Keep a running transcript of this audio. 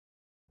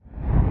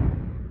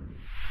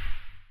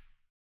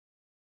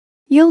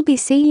You'll be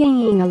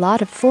seeing a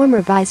lot of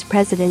former Vice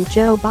President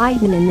Joe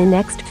Biden in the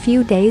next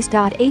few days.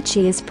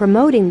 He is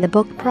promoting the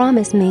book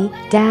Promise Me,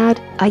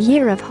 Dad, A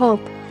Year of Hope,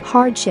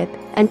 Hardship,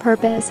 and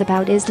Purpose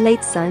about his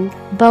late son,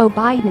 Beau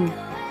Biden.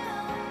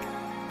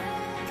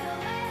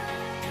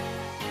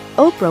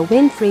 Oprah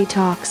Winfrey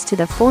talks to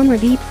the former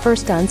Veep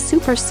first on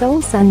Super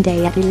Soul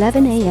Sunday at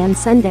 11 a.m.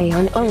 Sunday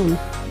on OWN.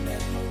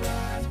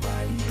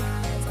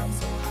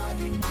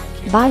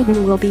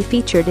 Biden will be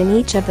featured in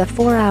each of the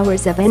 4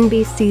 hours of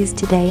NBC's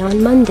Today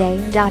on Monday.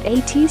 At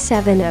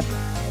 7 up.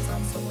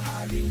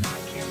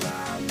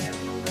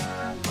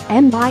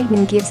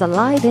 Biden gives a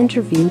live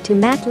interview to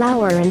Matt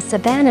Lauer and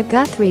Savannah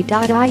Guthrie.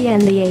 In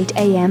the 8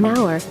 a.m.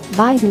 hour,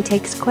 Biden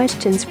takes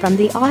questions from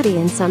the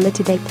audience on the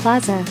Today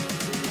Plaza.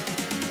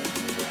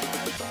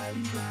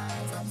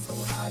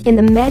 In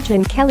the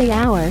Megyn Kelly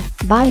hour,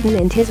 Biden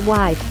and his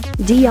wife,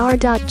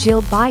 Dr.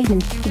 Jill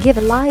Biden, give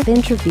a live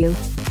interview.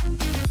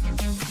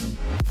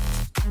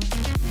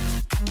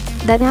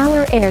 That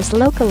hour airs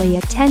locally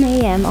at 10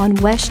 a.m. on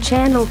West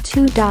Channel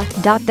 2.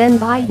 Then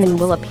Biden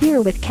will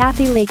appear with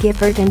Kathy Lee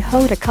Gifford and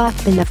Hoda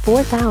Kotb in the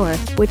fourth hour,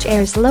 which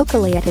airs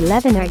locally at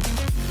 11 a.m.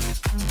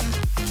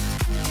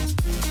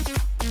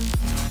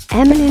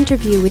 An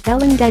interview with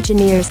Ellen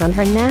DeGeneres on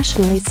her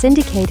nationally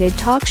syndicated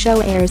talk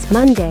show airs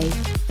Monday.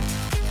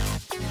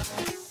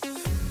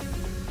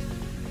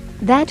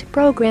 That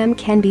program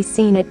can be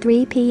seen at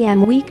 3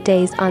 p.m.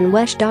 weekdays on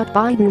West.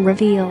 Biden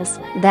reveals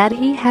that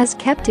he has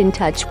kept in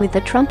touch with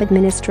the Trump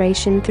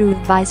administration through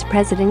Vice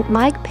President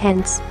Mike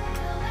Pence.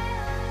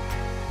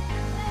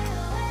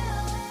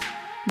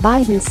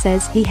 Biden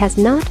says he has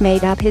not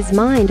made up his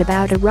mind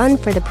about a run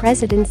for the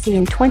presidency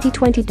in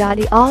 2020.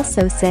 He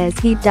also says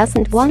he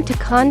doesn't want to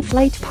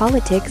conflate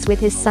politics with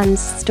his son's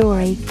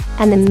story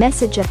and the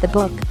message of the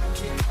book.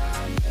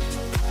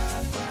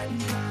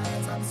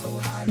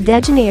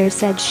 DeGeneres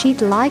said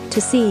she'd like to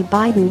see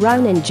Biden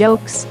run and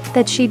jokes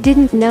that she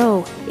didn't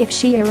know if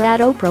she or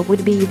Oprah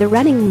would be the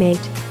running mate.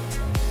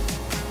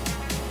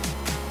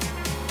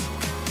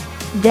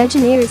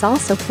 DeGeneres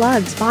also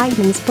plugs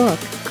Biden's book,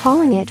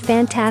 calling it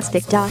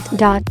fantastic.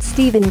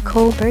 Stephen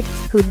Colbert,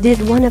 who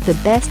did one of the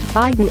best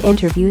Biden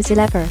interviews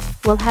ever,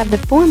 will have the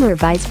former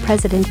vice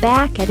president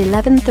back at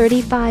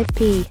 11:35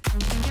 p.m.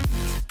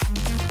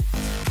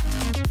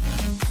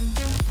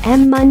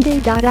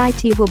 Monday.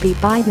 It will be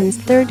Biden's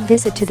third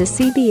visit to the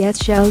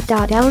CBS show.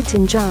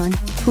 Elton John,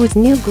 whose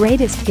new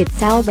greatest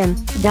hits album,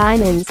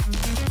 Diamonds,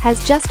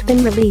 has just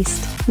been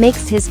released,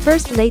 makes his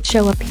first late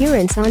show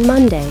appearance on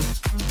Monday.